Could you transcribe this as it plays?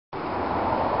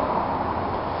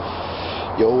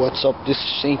Yo, what's up? This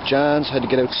is St. John's. Had to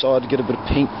get outside to get a bit of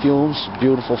paint fumes.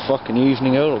 Beautiful fucking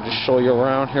evening out. I'll just show you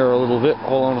around here a little bit.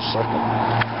 Hold on a second.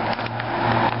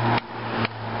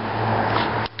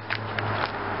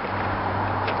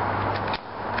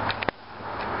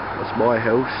 That's my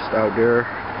house out there.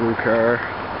 Blue car.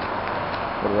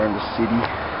 Go around the city.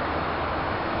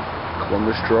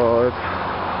 Columbus Drive.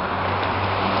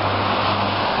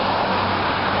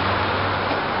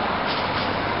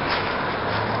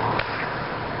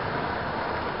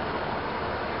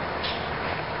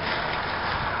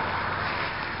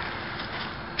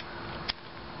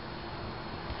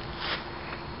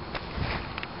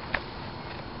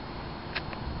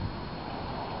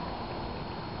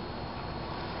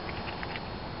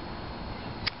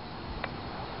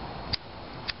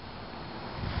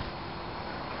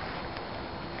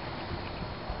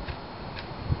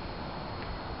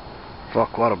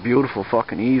 Fuck, what a beautiful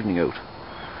fucking evening out.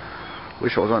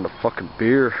 Wish I was on the fucking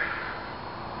beer.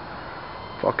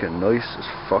 Fucking nice as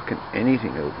fucking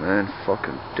anything out, man.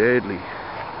 Fucking deadly.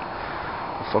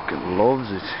 I fucking loves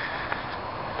it.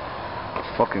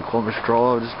 Fucking Columbus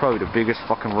Drive. This is probably the biggest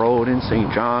fucking road in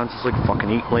St. John's. It's like fucking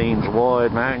 8 lanes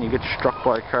wide, man. You get struck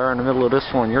by a car in the middle of this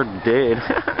one, you're dead.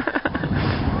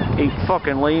 8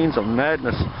 fucking lanes of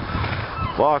madness.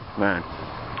 Fuck, man.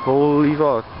 Holy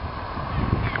fuck.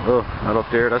 Oh, not up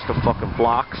there, that's the fucking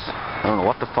blocks. I don't know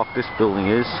what the fuck this building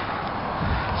is.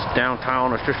 It's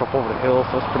downtown, it's just up over the hill,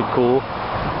 so that's pretty cool.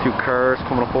 A few cars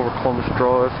coming up over Columbus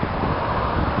Drive.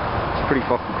 It's pretty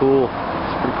fucking cool.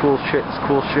 It's pretty cool shit, it's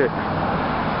cool shit.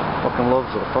 Fucking loves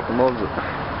it, I fucking loves it.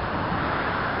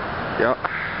 Yeah,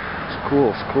 it's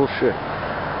cool shit.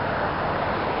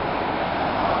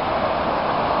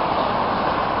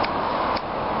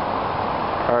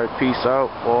 Alright, peace out,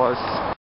 boys.